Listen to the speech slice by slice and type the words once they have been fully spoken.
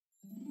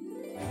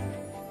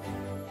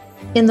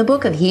In the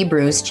book of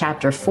Hebrews,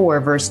 chapter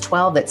 4, verse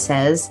 12, it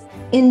says,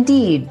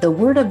 "Indeed, the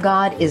word of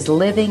God is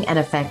living and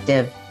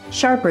effective,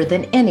 sharper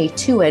than any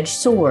two-edged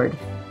sword,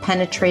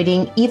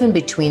 penetrating even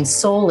between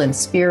soul and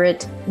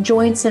spirit,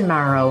 joints and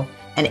marrow,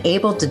 and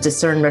able to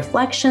discern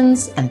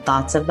reflections and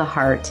thoughts of the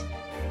heart."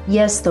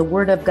 Yes, the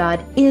word of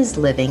God is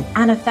living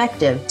and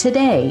effective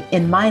today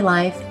in my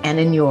life and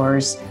in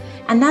yours.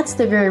 And that's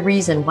the very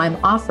reason why I'm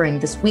offering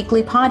this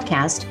weekly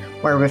podcast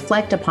where I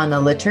reflect upon the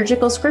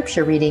liturgical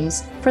scripture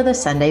readings for the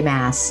Sunday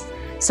Mass.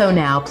 So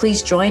now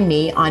please join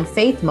me on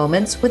Faith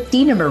Moments with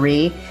Dina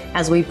Marie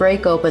as we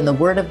break open the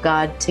Word of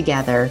God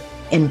together,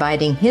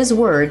 inviting His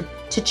Word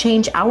to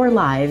change our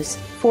lives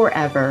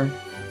forever.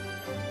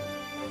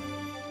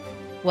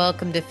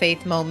 Welcome to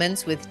Faith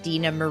Moments with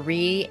Dina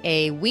Marie,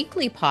 a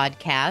weekly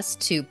podcast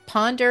to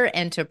ponder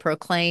and to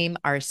proclaim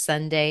our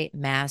Sunday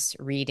Mass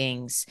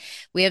readings.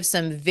 We have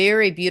some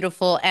very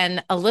beautiful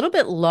and a little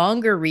bit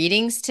longer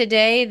readings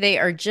today. They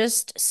are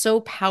just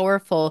so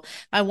powerful.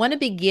 I want to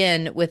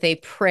begin with a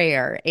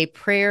prayer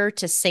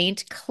to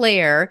Saint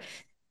Clare.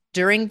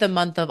 During the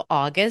month of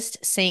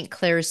August, St.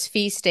 Clare's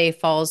feast day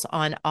falls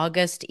on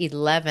August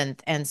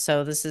 11th. And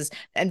so this is,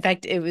 in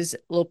fact, it was a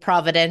little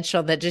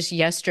providential that just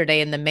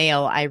yesterday in the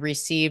mail, I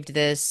received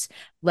this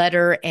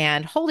letter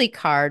and holy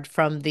card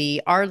from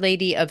the Our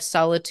Lady of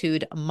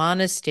Solitude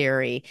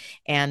Monastery.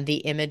 And the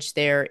image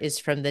there is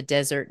from the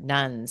Desert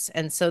Nuns.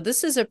 And so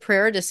this is a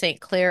prayer to St.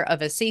 Clare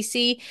of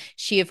Assisi.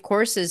 She, of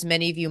course, as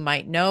many of you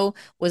might know,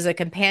 was a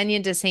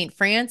companion to St.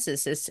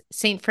 Francis. As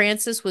St.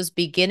 Francis was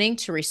beginning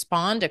to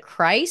respond to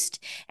Christ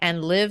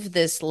and live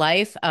this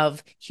life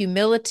of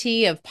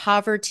humility, of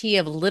poverty,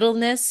 of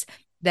littleness,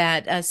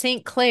 that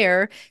St.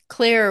 Clare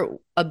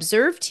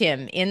observed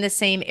him in the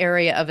same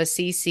area of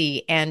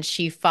Assisi, and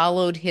she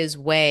followed his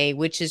way,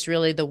 which is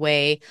really the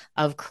way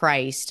of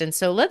Christ. And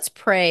so let's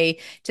pray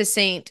to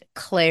St.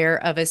 Clare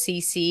of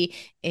Assisi.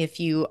 If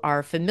you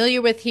are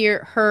familiar with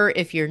her,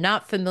 if you're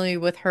not familiar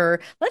with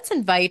her, let's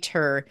invite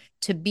her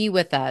to be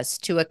with us,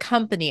 to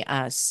accompany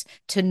us,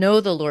 to know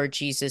the Lord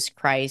Jesus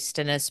Christ,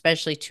 and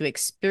especially to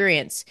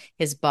experience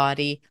his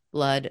body,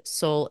 blood,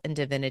 soul, and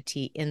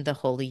divinity in the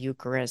Holy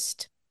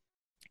Eucharist.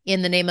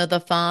 In the name of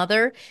the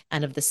Father,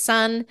 and of the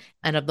Son,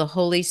 and of the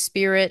Holy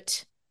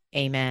Spirit.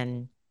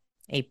 Amen.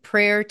 A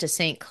prayer to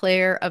St.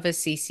 Clare of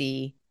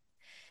Assisi.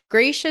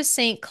 Gracious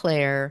St.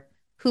 Clare,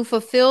 who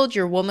fulfilled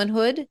your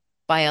womanhood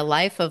by a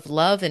life of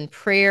love and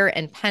prayer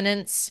and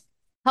penance,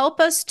 help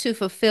us to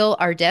fulfill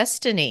our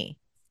destiny,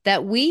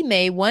 that we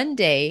may one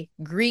day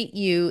greet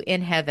you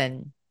in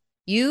heaven.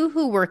 You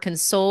who were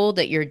consoled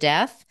at your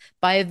death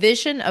by a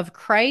vision of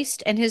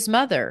Christ and his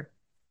mother,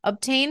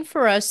 obtain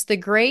for us the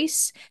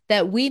grace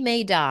that we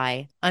may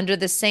die under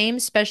the same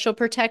special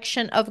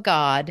protection of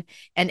God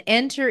and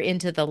enter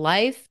into the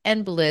life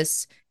and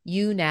bliss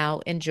you now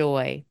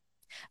enjoy.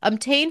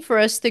 Obtain for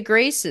us the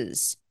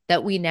graces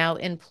that we now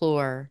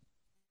implore.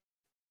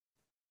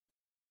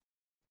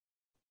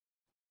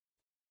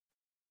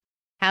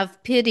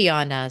 Have pity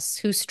on us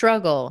who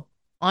struggle,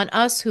 on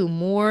us who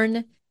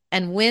mourn,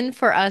 and win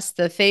for us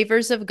the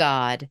favors of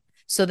God,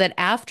 so that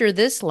after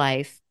this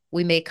life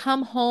we may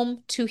come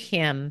home to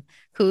him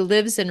who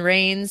lives and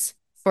reigns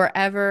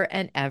forever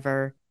and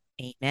ever.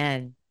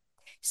 Amen.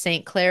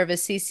 Saint Clare of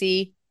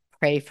Assisi,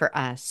 pray for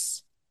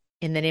us.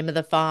 In the name of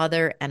the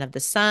Father, and of the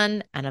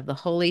Son, and of the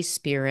Holy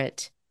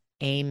Spirit.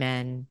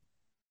 Amen.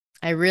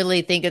 I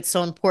really think it's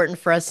so important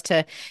for us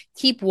to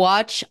keep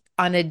watch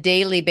on a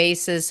daily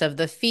basis of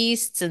the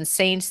feasts and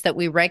saints that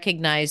we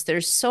recognize.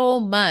 There's so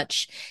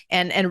much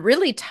and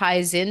really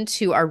ties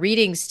into our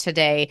readings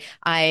today.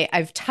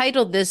 I've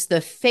titled this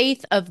The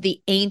Faith of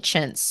the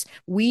Ancients.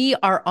 We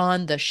are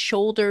on the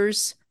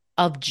shoulders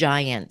of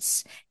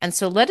giants. And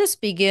so let us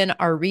begin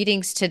our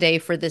readings today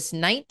for this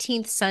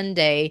 19th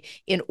Sunday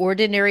in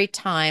Ordinary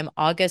Time,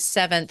 August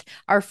 7th.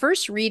 Our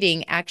first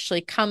reading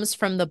actually comes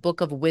from the Book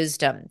of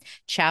Wisdom,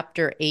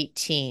 chapter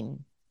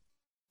 18.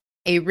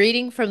 A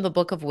reading from the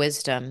Book of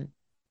Wisdom.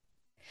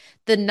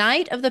 The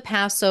night of the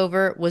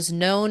Passover was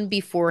known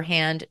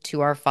beforehand to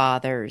our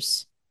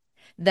fathers,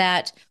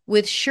 that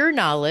with sure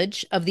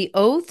knowledge of the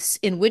oaths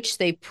in which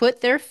they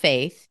put their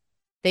faith,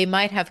 they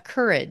might have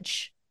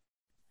courage.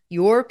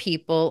 Your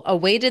people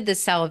awaited the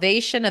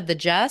salvation of the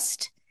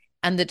just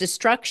and the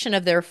destruction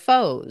of their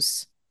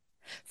foes.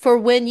 For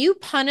when you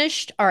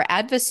punished our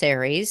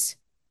adversaries,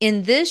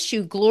 in this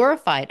you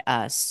glorified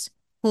us,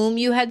 whom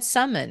you had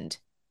summoned.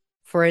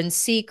 For in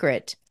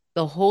secret,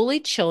 the holy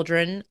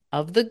children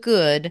of the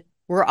good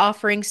were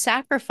offering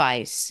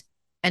sacrifice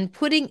and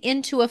putting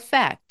into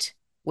effect,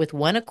 with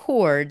one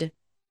accord,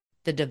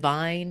 the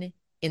divine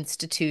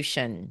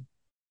institution.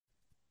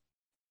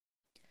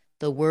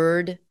 The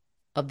word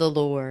of the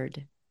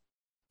Lord.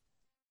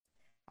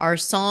 Our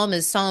psalm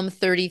is Psalm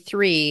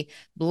 33.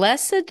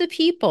 Blessed the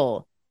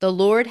people the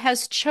Lord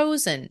has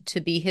chosen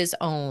to be his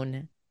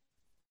own.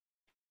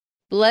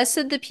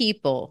 Blessed the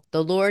people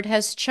the Lord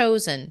has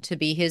chosen to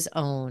be his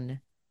own.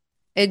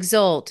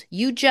 Exult,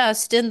 you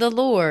just in the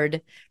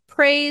Lord.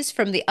 Praise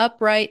from the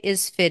upright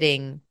is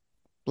fitting.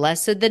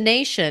 Blessed the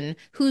nation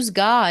whose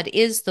God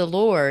is the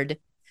Lord,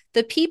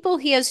 the people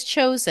he has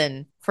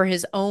chosen for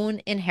his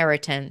own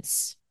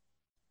inheritance.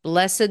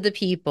 Blessed the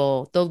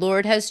people the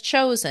Lord has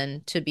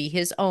chosen to be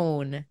his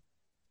own.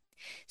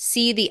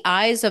 See, the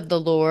eyes of the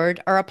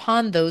Lord are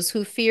upon those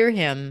who fear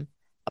him,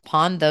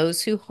 upon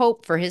those who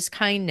hope for his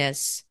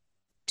kindness,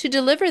 to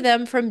deliver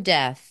them from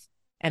death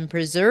and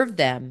preserve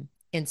them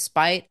in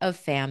spite of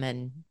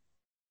famine.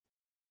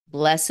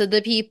 Blessed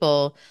the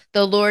people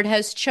the Lord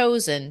has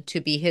chosen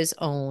to be his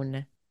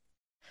own.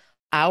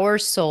 Our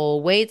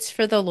soul waits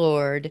for the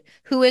Lord,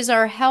 who is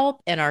our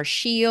help and our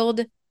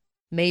shield.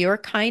 May your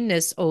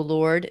kindness, O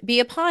Lord, be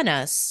upon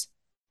us,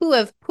 who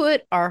have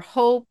put our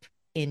hope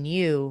in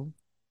you.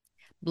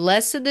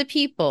 Blessed the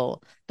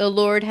people the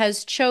Lord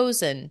has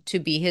chosen to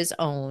be his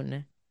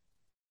own.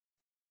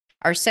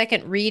 Our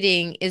second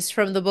reading is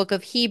from the book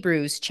of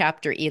Hebrews,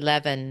 chapter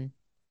 11.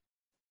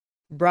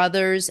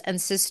 Brothers and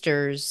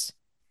sisters,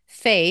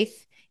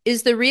 faith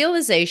is the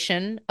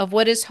realization of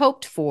what is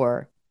hoped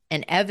for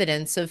and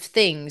evidence of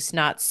things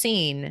not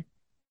seen.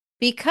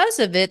 Because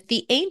of it,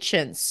 the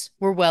ancients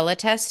were well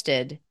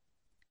attested.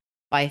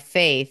 By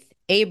faith,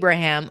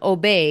 Abraham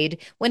obeyed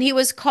when he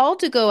was called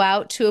to go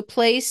out to a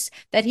place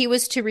that he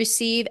was to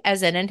receive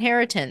as an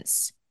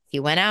inheritance. He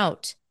went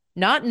out,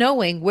 not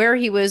knowing where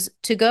he was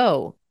to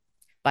go.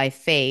 By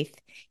faith,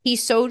 he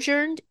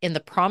sojourned in the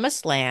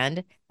promised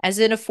land as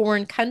in a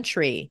foreign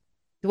country,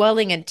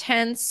 dwelling in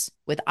tents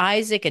with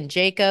Isaac and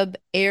Jacob,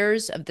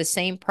 heirs of the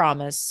same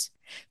promise.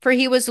 For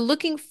he was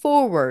looking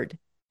forward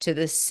to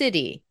the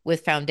city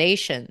with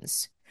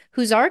foundations,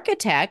 whose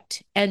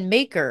architect and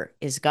maker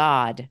is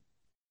God.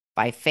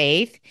 By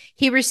faith,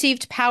 he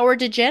received power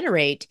to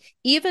generate,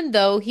 even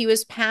though he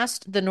was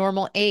past the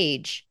normal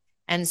age,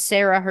 and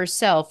Sarah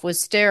herself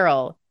was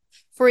sterile,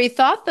 for he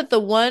thought that the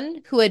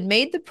one who had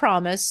made the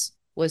promise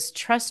was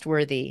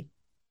trustworthy.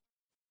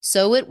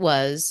 So it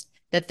was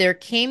that there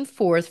came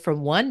forth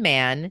from one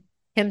man,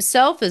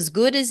 himself as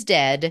good as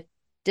dead,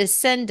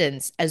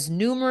 descendants as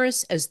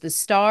numerous as the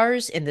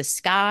stars in the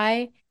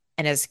sky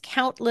and as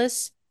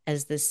countless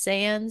as the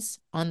sands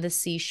on the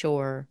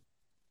seashore.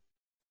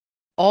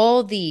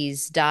 All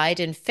these died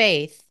in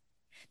faith.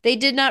 They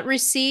did not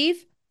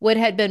receive what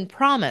had been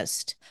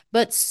promised,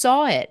 but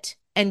saw it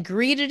and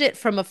greeted it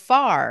from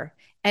afar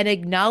and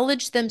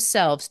acknowledged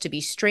themselves to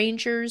be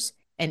strangers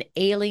and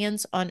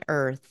aliens on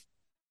earth.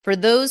 For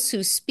those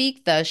who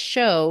speak thus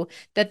show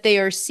that they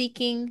are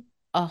seeking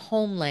a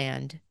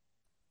homeland.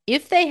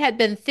 If they had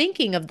been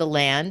thinking of the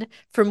land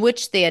from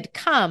which they had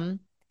come,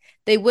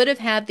 they would have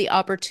had the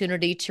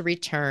opportunity to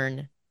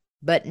return.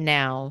 But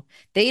now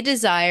they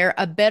desire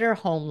a better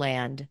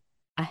homeland,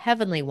 a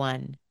heavenly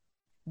one.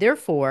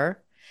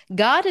 Therefore,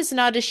 God is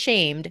not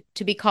ashamed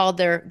to be called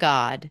their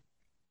God,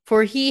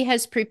 for he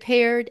has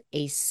prepared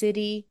a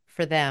city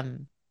for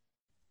them.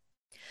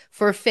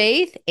 For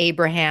faith,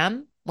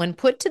 Abraham, when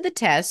put to the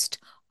test,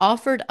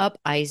 offered up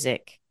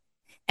Isaac.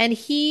 And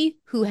he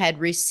who had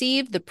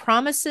received the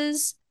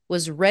promises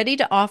was ready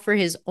to offer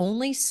his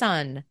only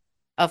son,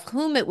 of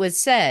whom it was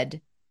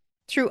said,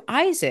 "Through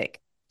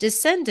Isaac,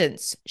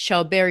 descendants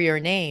shall bear your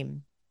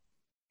name."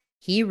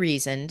 He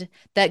reasoned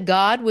that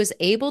God was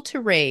able to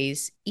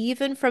raise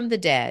even from the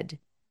dead,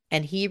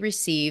 and he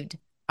received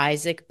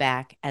Isaac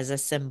back as a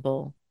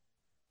symbol.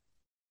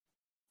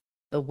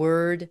 The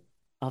word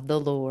of the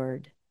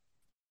Lord.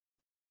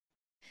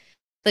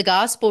 The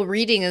gospel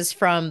reading is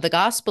from the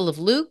Gospel of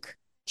Luke,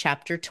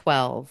 chapter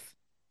 12.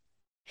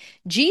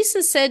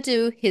 Jesus said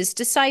to his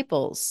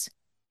disciples,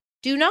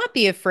 "Do not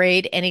be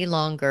afraid any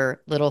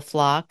longer, little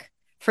flock,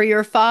 for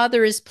your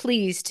Father is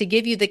pleased to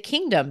give you the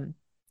kingdom.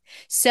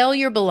 Sell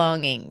your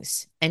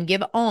belongings and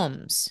give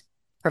alms.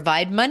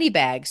 Provide money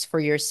bags for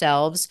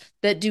yourselves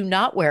that do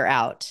not wear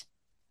out,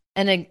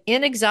 an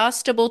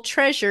inexhaustible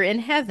treasure in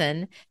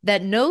heaven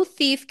that no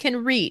thief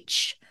can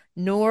reach,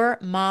 nor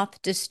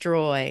moth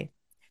destroy.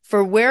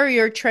 For where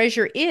your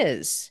treasure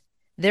is,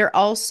 there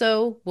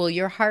also will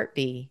your heart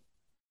be.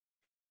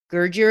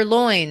 Gird your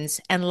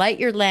loins and light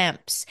your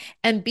lamps,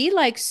 and be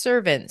like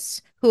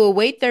servants who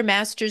await their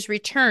master's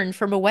return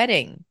from a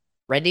wedding,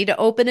 ready to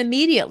open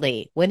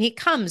immediately when he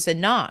comes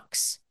and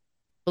knocks.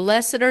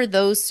 Blessed are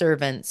those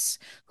servants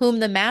whom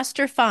the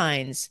master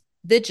finds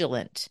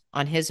vigilant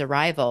on his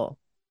arrival.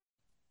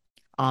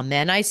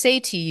 Amen, I say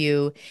to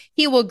you,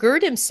 he will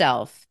gird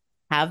himself,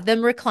 have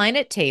them recline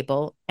at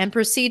table, and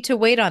proceed to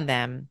wait on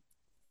them.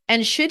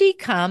 And should he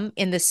come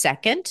in the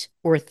second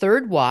or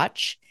third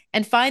watch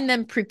and find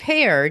them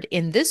prepared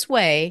in this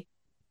way,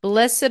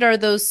 blessed are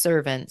those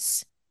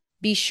servants.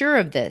 Be sure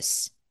of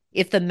this: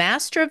 if the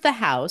master of the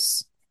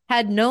house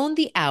had known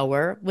the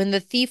hour when the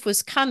thief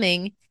was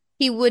coming,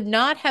 he would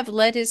not have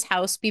let his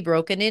house be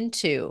broken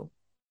into.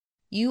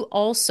 You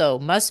also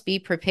must be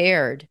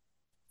prepared,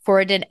 for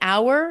at an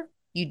hour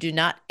you do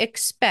not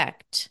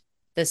expect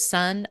the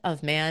Son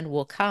of Man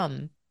will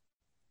come."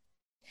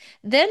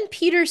 Then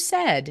Peter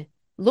said,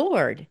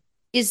 "Lord,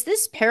 is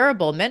this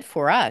parable meant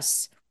for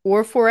us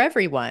or for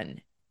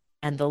everyone?"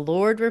 And the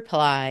Lord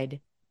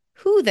replied,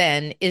 Who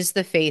then is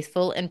the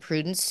faithful and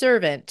prudent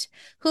servant,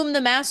 whom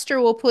the master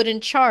will put in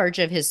charge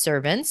of his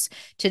servants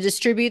to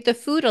distribute the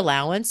food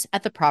allowance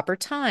at the proper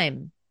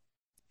time?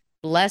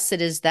 Blessed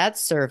is that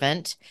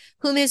servant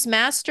whom his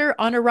master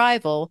on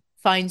arrival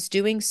finds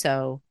doing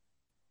so.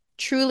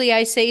 Truly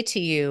I say to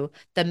you,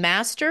 the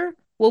master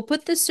will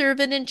put the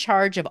servant in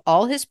charge of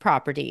all his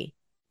property.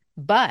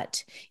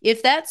 But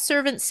if that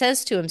servant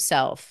says to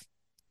himself,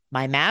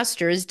 my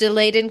master is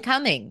delayed in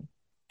coming,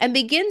 and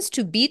begins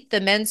to beat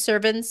the men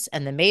servants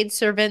and the maid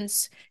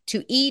servants,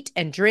 to eat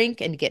and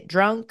drink and get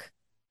drunk,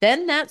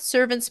 then that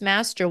servant's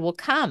master will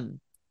come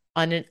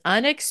on an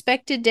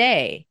unexpected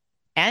day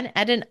and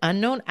at an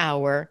unknown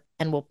hour,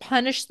 and will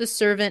punish the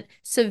servant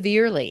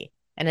severely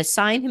and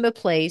assign him a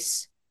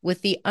place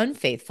with the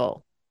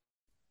unfaithful.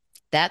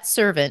 That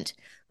servant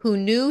who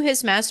knew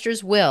his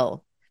master's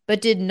will,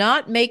 but did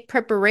not make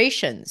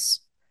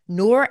preparations,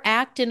 nor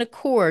act in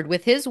accord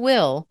with his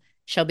will,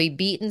 shall be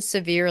beaten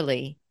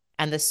severely.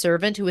 And the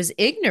servant who is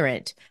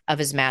ignorant of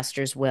his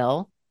master's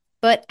will,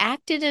 but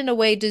acted in a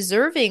way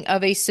deserving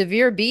of a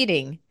severe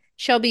beating,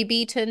 shall be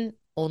beaten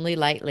only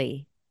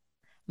lightly.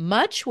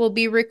 Much will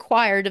be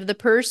required of the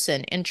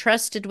person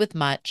entrusted with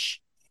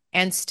much,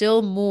 and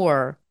still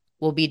more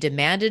will be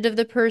demanded of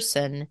the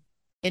person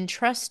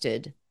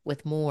entrusted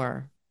with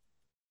more.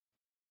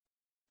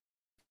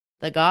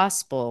 The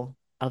Gospel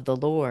of the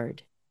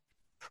Lord.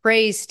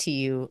 Praise to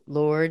you,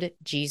 Lord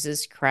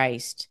Jesus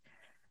Christ.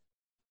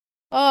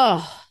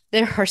 Oh,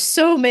 there are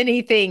so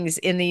many things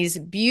in these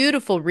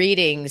beautiful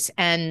readings,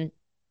 and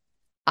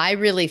I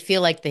really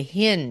feel like the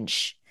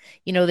hinge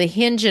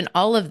in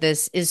all of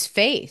this is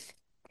faith,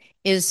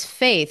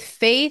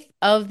 faith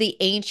of the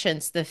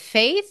ancients, the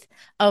faith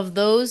of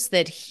those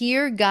that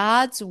hear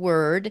God's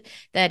word,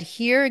 that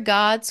hear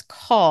God's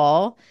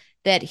call,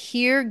 that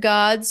hear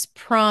God's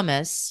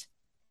promise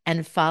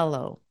and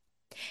follow.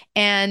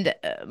 And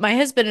my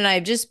husband and I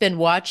have just been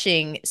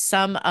watching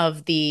some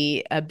of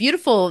the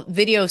beautiful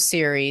video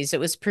series. It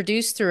was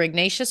produced through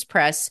Ignatius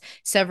Press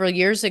several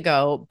years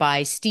ago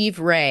by Steve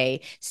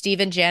Ray. Steve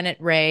and Janet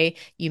Ray,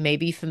 you may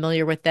be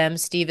familiar with them.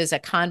 Steve is a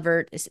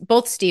convert.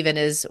 Both Steve and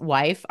his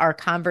wife are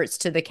converts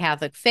to the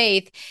Catholic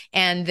faith,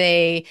 and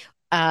they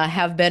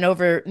have been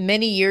over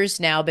many years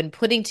now been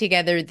putting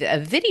together a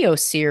video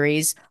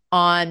series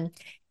on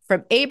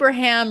from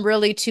Abraham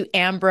really to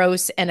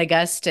Ambrose and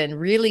Augustine,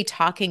 really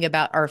talking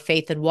about our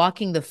faith and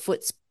walking the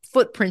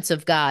footprints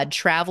of God,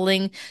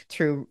 traveling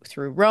through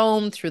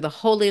Rome, through the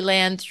Holy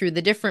Land, through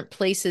the different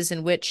places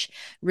in which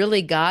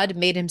really God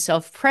made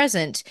himself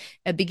present,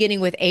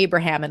 beginning with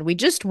Abraham. And we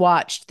just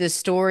watched this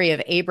story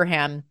of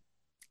Abraham.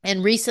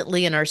 And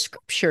recently in our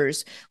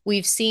scriptures,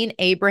 we've seen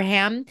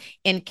Abraham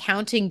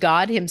encountering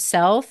God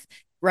himself,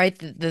 right?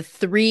 The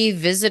three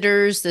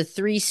visitors, the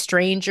three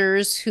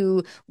strangers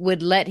who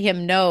would let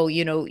him know,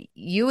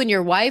 you and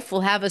your wife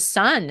will have a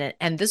son,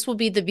 and this will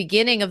be the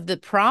beginning of the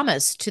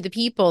promise to the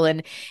people.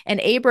 And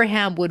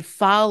Abraham would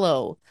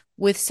follow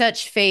with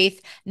such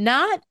faith,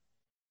 not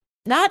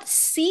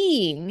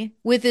seeing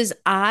with his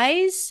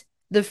eyes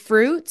the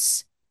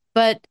fruits,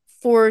 but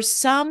for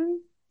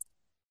some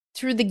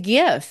through the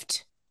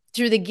gift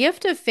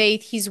of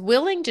faith, he's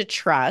willing to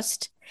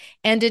trust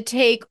and to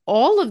take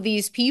all of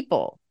these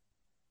people,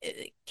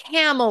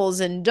 camels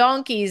and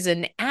donkeys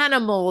and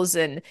animals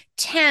and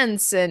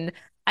tents. And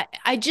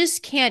I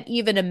just can't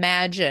even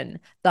imagine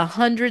the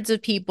hundreds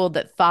of people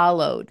that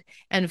followed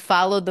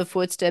the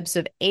footsteps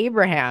of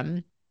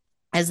Abraham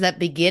as that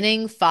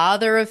beginning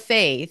father of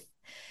faith.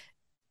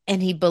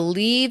 And he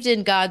believed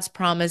in God's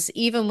promise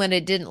even when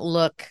it didn't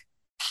look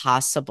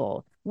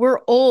possible. We're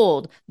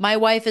old. My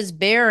wife is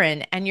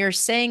barren, and you're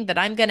saying that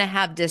I'm going to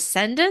have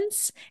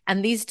descendants,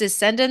 and these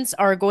descendants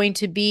are going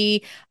to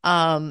be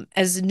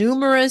as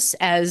numerous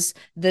as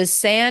the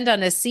sand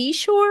on a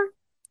seashore?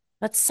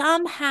 But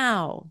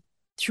somehow,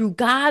 through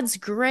God's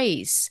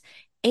grace,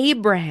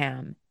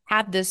 Abraham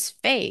had this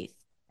faith.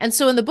 And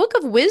so in the book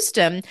of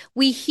wisdom,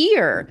 we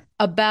hear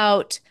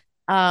about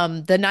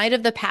the night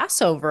of the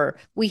Passover.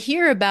 We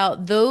hear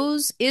about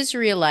those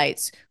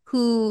Israelites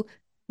who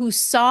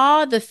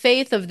saw the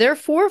faith of their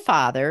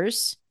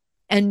forefathers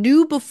and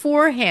knew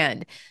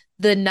beforehand.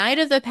 The night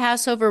of the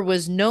Passover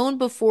was known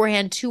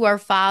beforehand to our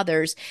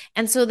fathers.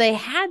 And so they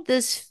had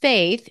this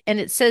faith, and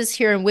it says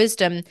here in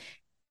wisdom,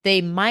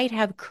 they might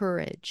have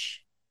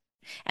courage.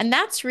 And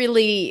that's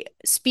really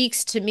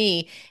speaks to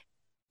me.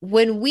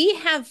 When we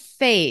have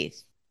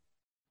faith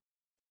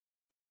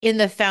in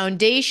the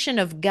foundation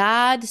of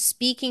God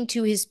speaking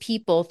to his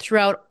people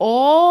throughout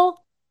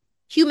all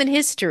human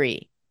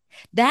history,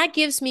 that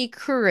gives me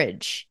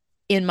courage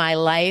in my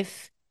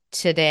life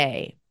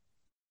today.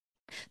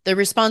 The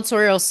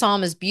responsorial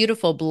psalm is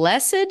beautiful.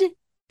 Blessed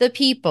the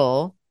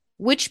people,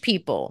 which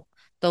people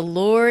the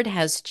Lord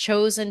has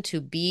chosen to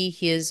be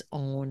his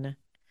own.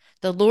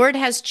 The Lord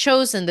has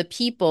chosen the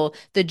people,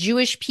 the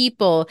Jewish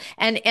people.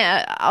 And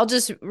I'll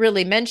just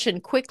really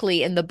mention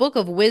quickly in the book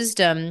of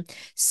wisdom,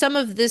 some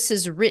of this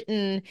is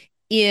written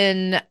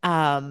in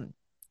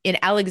in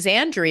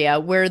Alexandria,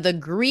 where the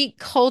Greek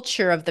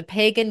culture of the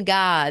pagan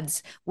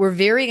gods were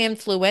very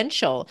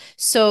influential.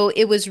 So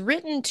it was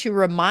written to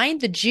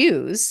remind the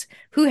Jews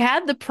who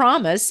had the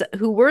promise,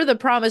 who were the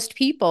promised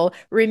people,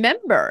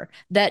 remember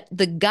that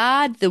the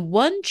God, the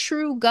one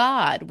true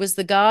God, was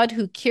the God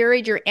who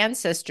carried your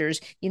ancestors,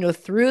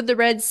 through the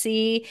Red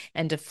Sea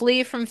and to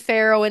flee from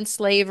Pharaoh and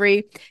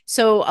slavery.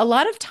 So a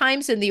lot of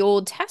times in the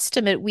Old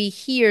Testament, we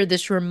hear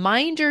this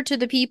reminder to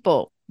the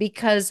people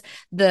because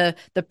the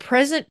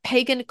present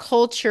pagan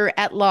culture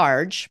at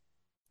large,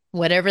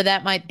 whatever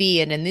that might be,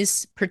 and in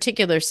this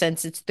particular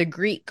sense it's the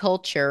Greek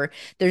culture,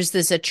 there's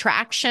this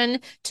attraction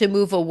to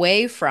move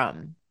away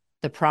from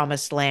the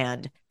promised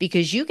land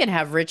because you can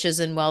have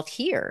riches and wealth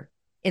here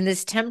in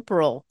this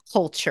temporal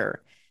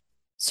culture,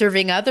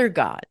 serving other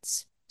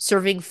gods,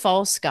 serving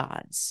false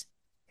gods.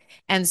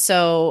 And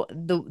so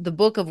the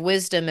book of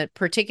wisdom, it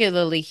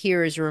particularly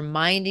here, is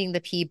reminding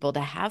the people to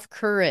have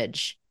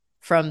courage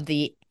from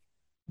the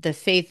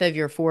faith of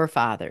your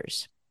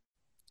forefathers.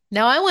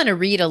 Now, I want to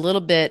read a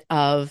little bit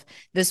of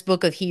this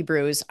book of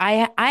Hebrews.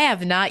 I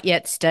have not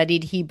yet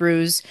studied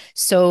Hebrews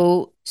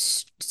so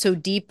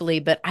deeply,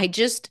 but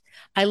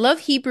I love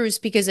Hebrews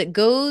because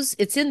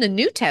it's in the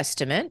New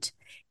Testament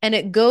and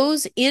it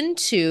goes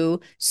into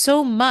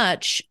so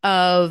much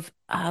of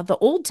the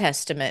Old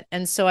Testament.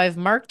 And so I've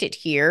marked it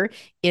here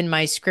in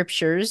my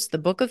scriptures, the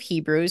book of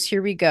Hebrews.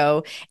 Here we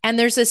go. And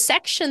there's a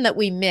section that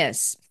we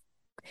miss.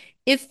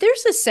 If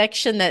there's a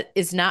section that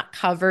is not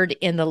covered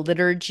in the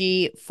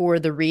liturgy for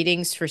the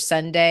readings for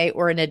Sunday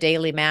or in a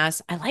daily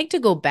mass, I like to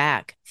go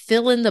back,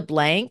 fill in the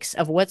blanks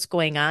of what's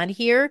going on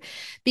here,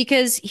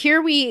 because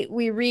here we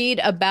read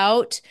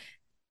about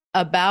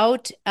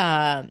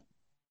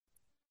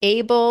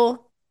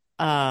Abel.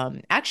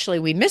 Actually,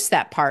 we missed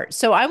that part.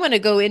 So I want to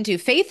go into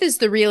faith is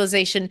the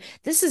realization.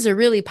 This is a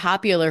really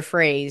popular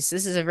phrase.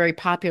 This is a very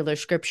popular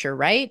scripture,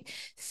 right?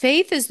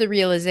 Faith is the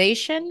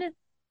realization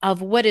of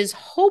what is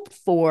hoped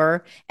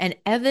for and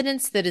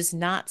evidence that is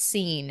not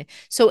seen.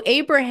 So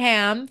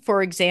Abraham,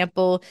 for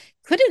example,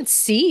 couldn't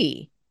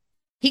see.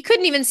 He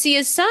couldn't even see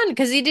his son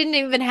because he didn't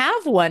even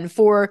have one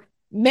for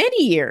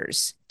many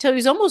years till he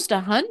was almost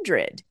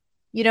 100.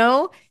 You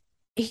know,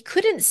 he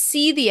couldn't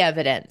see the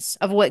evidence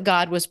of what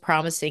God was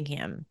promising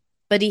him,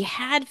 but he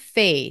had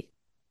faith.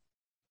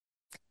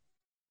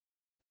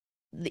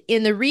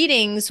 In the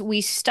readings,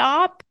 we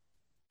stop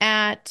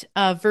at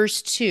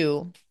verse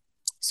 2.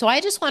 So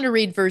I just want to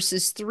read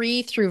verses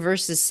 3 through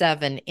verses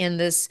 7 in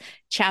this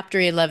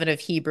chapter 11 of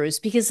Hebrews,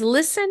 because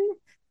listen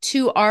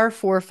to our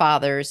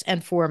forefathers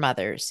and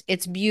foremothers.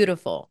 It's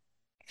beautiful.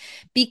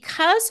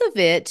 Because of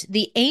it,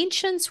 the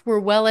ancients were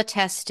well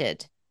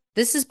attested.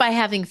 This is by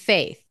having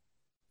faith.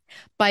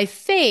 By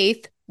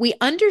faith, we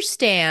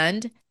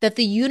understand that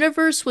the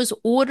universe was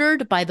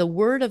ordered by the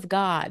word of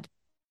God.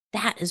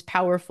 That is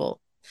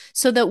powerful.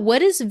 So that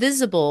what is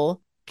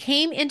visible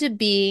came into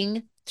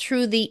being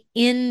through the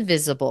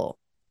invisible.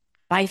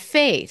 By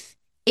faith,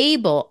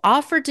 Abel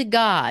offered to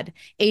God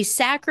a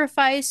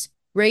sacrifice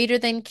greater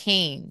than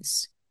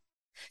Cain's.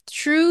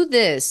 Through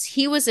this,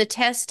 he was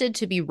attested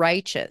to be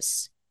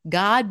righteous,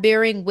 God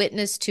bearing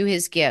witness to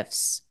his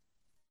gifts.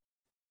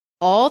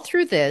 All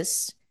through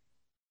this,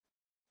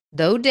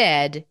 though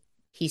dead,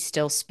 he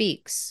still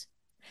speaks.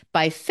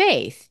 By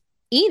faith,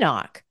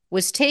 Enoch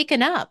was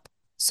taken up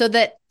so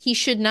that he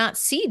should not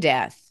see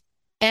death,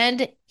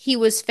 and he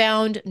was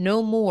found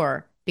no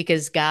more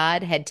because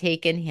God had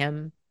taken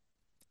him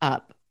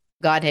up.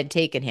 God had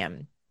taken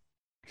him.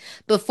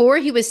 Before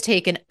he was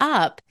taken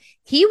up,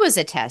 he was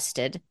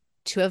attested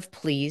to have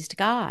pleased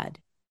God.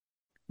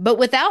 But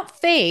without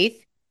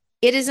faith,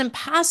 it is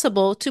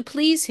impossible to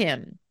please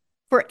him.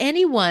 For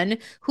anyone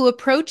who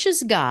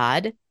approaches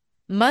God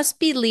must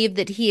believe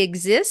that he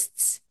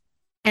exists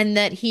and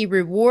that he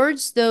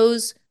rewards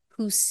those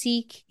who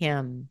seek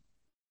him.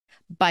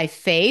 By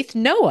faith,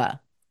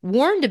 Noah,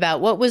 warned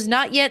about what was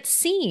not yet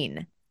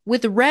seen,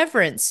 with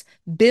reverence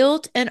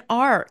built an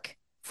ark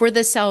for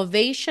the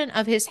salvation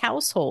of his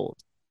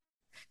household.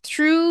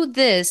 Through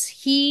this,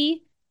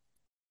 he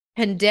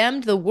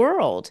condemned the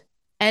world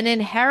and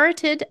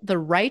inherited the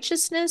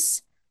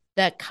righteousness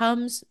that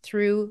comes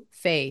through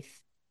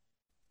faith.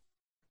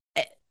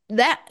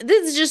 This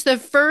is just the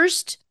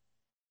first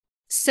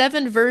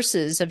 7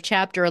 verses of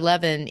chapter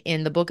 11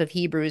 in the book of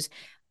Hebrews.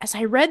 As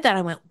I read that,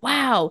 I went,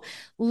 wow,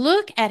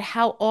 look at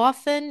how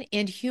often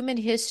in human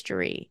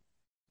history,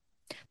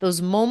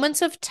 those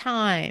moments of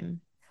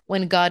time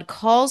when God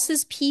calls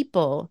his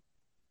people,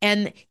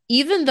 and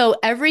even though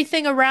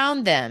everything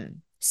around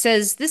them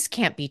says this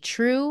can't be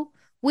true,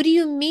 what do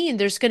you mean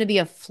there's going to be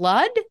a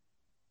flood?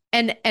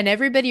 And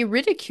everybody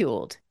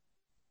ridiculed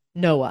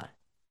Noah.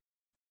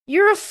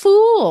 You're a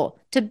fool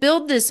to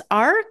build this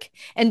ark.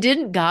 And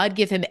didn't God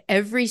give him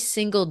every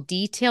single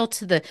detail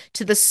to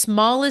the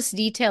smallest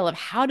detail of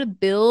how to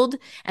build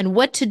and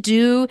what to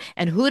do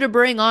and who to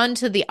bring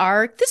onto the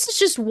ark? This is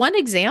just one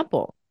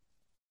example.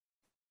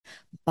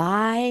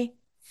 By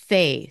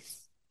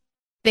faith.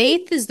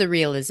 Faith is the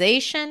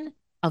realization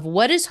of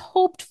what is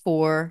hoped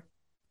for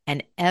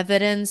and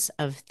evidence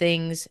of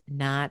things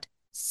not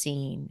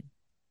seen.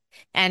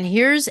 And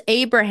here's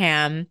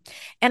Abraham.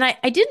 And I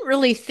didn't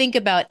really think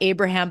about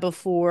Abraham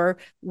before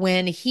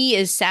when he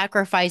is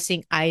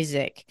sacrificing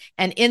Isaac.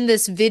 And in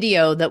this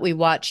video that we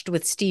watched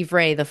with Steve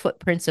Ray, The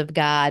Footprints of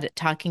God,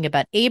 talking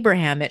about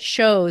Abraham, it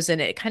shows and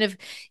it kind of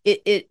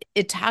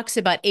it talks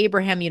about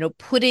Abraham,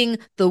 putting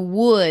the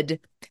wood,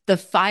 the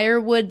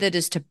firewood that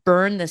is to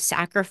burn the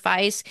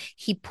sacrifice,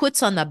 he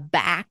puts on the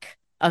back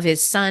of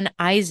his son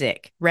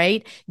Isaac,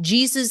 right?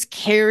 Jesus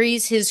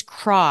carries his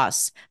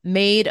cross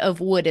made of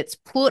wood. It's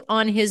put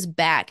on his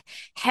back,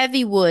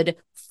 heavy wood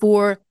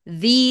for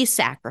the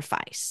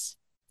sacrifice.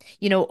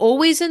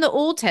 Always in the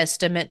Old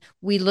Testament,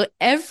 we look,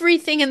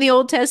 everything in the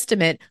Old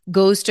Testament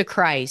goes to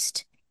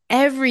Christ.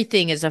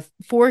 Everything is a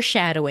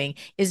foreshadowing,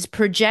 is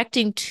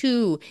projecting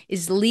to,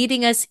 is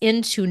leading us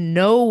into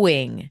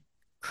knowing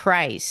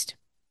Christ.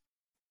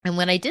 And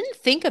what I didn't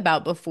think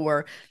about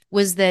before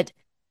was that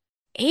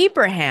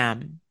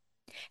Abraham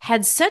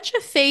had such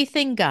a faith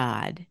in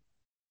God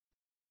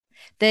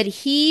that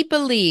he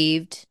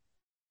believed,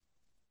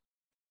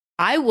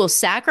 I will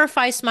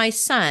sacrifice my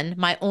son,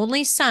 my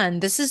only son.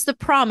 This is the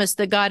promise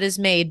that God has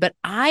made, but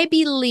I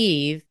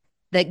believe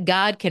that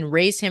God can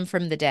raise him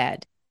from the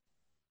dead.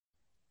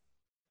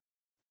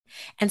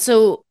 And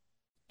so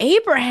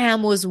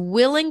Abraham was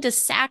willing to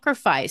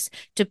sacrifice,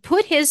 to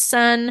put his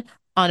son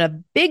on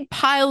a big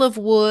pile of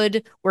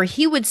wood where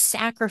he would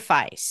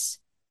sacrifice.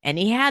 And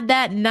he had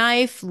that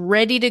knife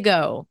ready to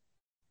go.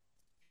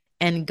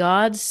 And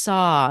God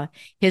saw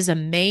his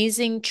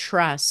amazing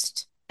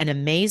trust and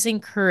amazing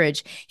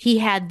courage. He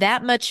had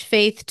that much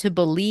faith to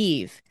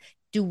believe.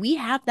 Do we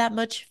have that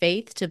much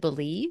faith to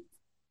believe?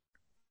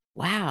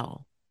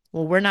 Wow.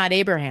 Well, we're not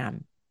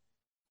Abraham.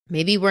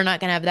 Maybe we're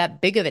not going to have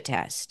that big of a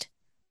test.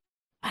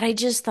 But I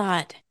just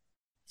thought,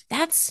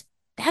 that's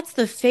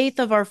the faith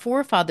of our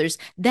forefathers.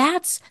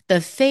 That's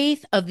the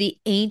faith of the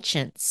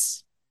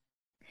ancients.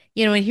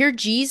 And here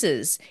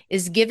Jesus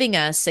is giving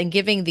us and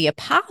giving the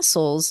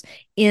apostles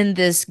in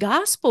this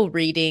gospel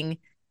reading.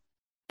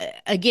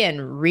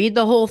 Again, read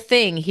the whole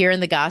thing here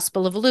in the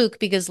Gospel of Luke,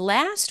 because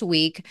last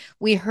week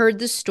we heard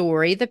the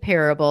story, the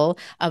parable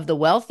of the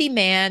wealthy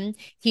man.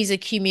 He's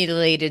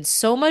accumulated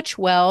so much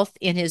wealth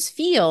in his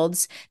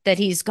fields that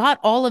he's got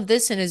all of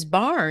this in his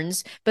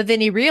barns, but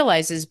then he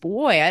realizes,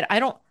 boy,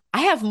 I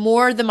have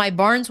more than my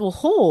barns will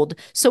hold.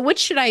 So what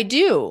should I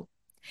do?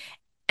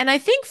 And I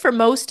think for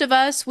most of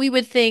us, we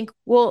would think,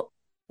 well,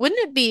 wouldn't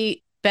it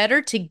be better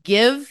to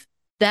give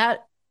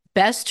that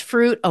best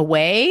fruit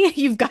away?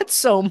 You've got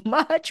so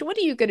much. What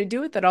are you going to do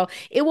with it all?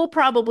 It will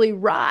probably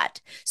rot.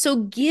 So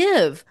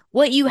give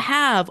what you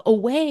have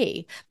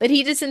away. But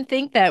he doesn't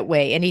think that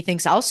way. And he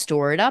thinks, I'll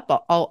store it up.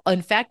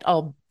 In fact,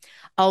 I'll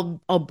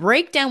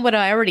break down what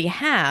I already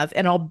have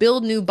and I'll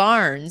build new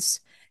barns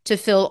to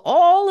fill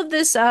all of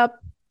this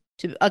up,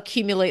 to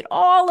accumulate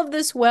all of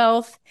this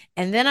wealth.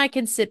 And then I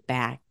can sit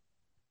back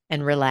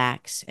and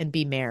relax and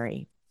be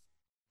merry.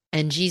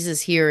 And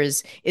Jesus here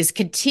is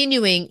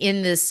continuing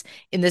in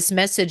this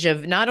message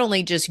of not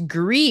only just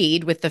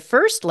greed with the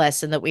first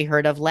lesson that we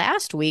heard of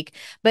last week,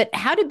 but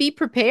how to be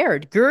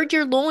prepared. Gird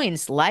your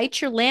loins,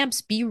 light your lamps,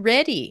 be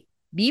ready,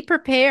 be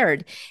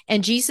prepared.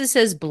 And Jesus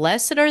says,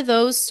 blessed are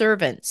those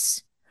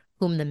servants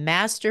whom the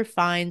master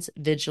finds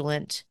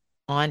vigilant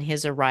on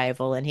his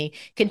arrival. And he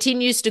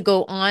continues to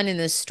go on in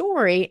this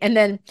story. And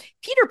then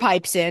Peter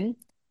pipes in,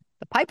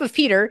 the pipe of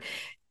Peter.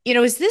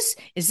 Is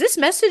this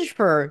message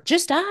for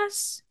just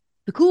us,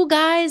 the cool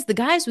guys, the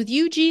guys with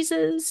you,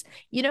 Jesus,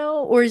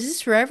 or is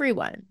this for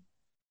everyone?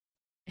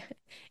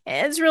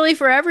 It's really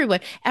for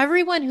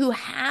everyone who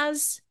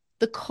has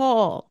the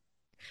call,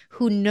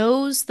 who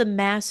knows the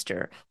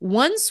master.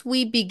 Once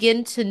we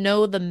begin to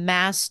know the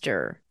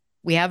master,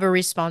 we have a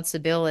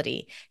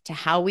responsibility to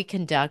how we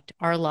conduct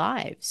our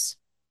lives.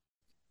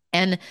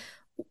 And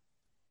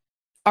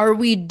are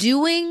we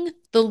doing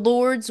the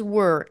Lord's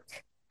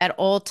work at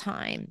all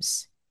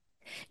times?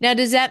 Now,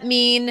 does that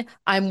mean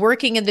I'm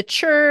working in the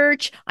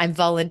church, I'm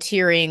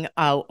volunteering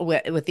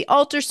with the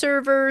altar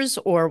servers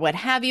or what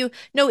have you?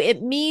 No,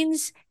 it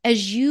means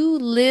as you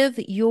live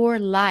your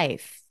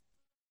life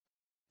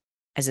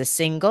as a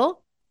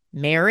single,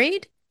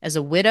 married, as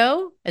a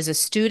widow, as a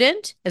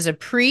student, as a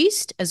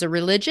priest, as a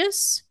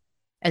religious,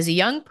 as a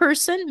young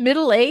person,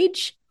 middle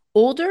age,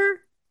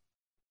 older,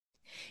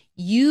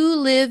 you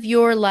live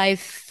your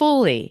life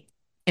fully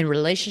in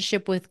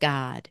relationship with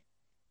God.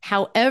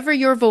 However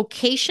your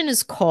vocation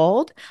is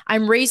called,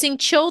 I'm raising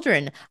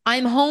children,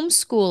 I'm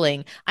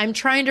homeschooling, I'm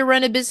trying to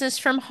run a business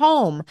from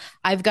home,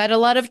 I've got a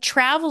lot of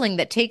traveling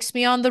that takes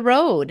me on the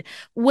road.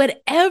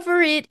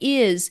 Whatever it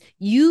is,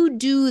 you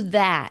do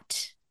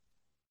that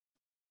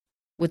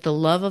with the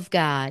love of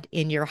God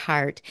in your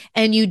heart,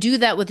 and you do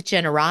that with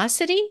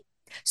generosity.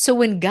 So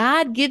when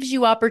God gives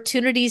you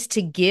opportunities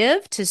to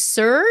give, to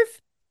serve,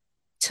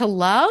 to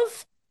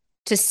love,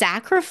 to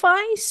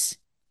sacrifice,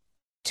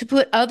 to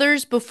put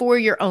others before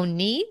your own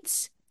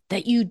needs,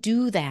 that you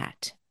do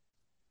that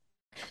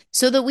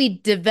so that we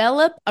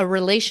develop a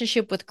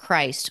relationship with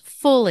Christ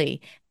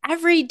fully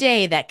every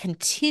day, that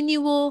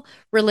continual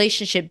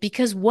relationship.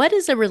 Because what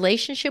is a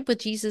relationship with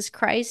Jesus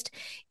Christ?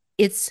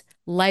 It's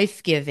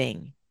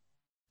life-giving,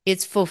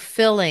 it's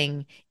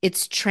fulfilling,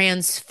 it's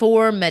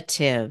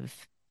transformative.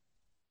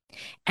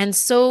 And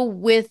so,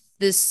 with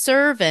the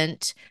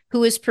servant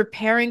who is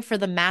preparing for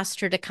the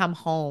master to come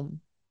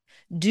home,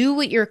 do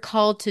what you're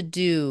called to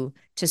do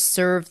to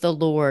serve the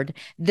Lord.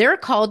 They're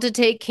called to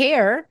take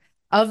care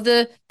of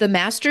the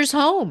master's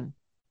home.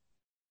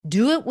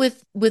 Do it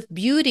with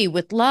beauty,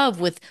 with love,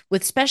 with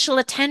special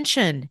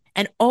attention,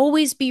 and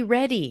always be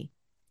ready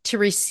to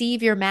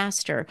receive your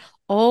master.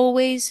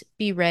 Always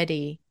be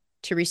ready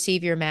to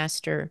receive your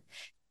master.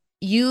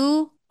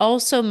 You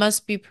also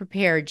must be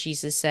prepared,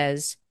 Jesus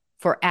says,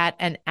 for at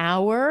an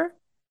hour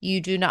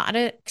you do not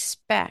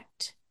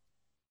expect,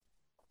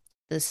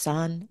 the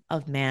Son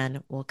of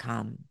Man will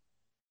come.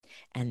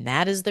 And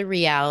that is the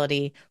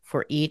reality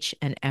for each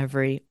and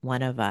every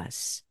one of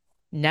us.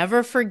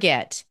 Never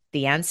forget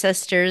the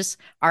ancestors,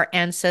 our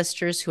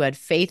ancestors who had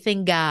faith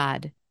in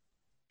God,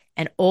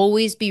 and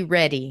always be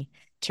ready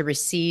to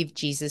receive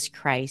Jesus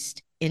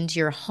Christ into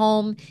your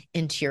home,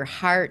 into your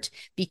heart,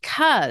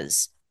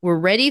 because we're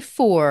ready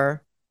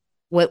for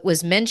what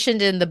was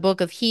mentioned in the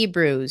book of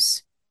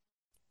Hebrews,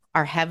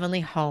 our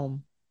heavenly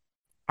home.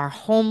 Our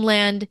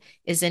homeland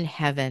is in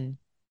heaven.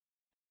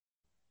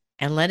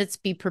 And let us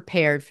be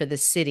prepared for the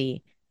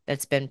city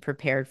that's been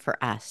prepared for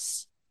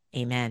us.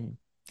 Amen.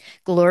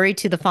 Glory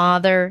to the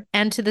Father,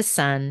 and to the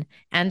Son,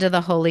 and to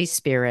the Holy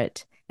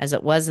Spirit, as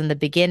it was in the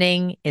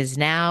beginning, is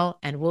now,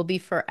 and will be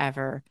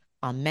forever.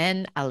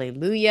 Amen.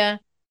 Alleluia.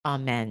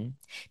 Amen.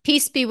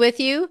 Peace be with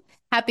you.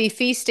 Happy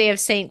feast day of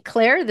St.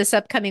 Clare this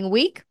upcoming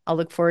week. I'll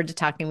look forward to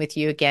talking with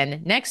you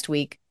again next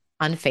week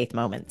on Faith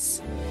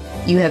Moments.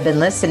 You have been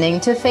listening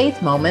to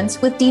Faith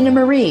Moments with Dina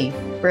Marie,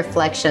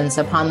 reflections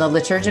upon the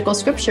liturgical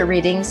scripture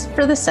readings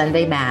for the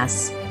Sunday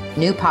Mass.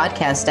 New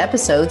podcast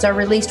episodes are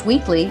released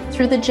weekly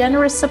through the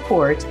generous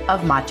support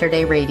of Mater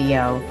Dei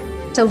Radio.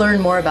 To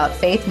learn more about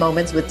Faith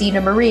Moments with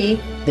Dina Marie,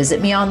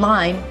 visit me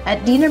online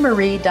at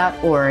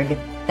dinamarie.org.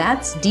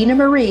 That's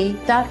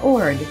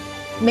dinamarie.org.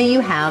 May you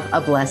have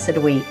a blessed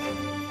week.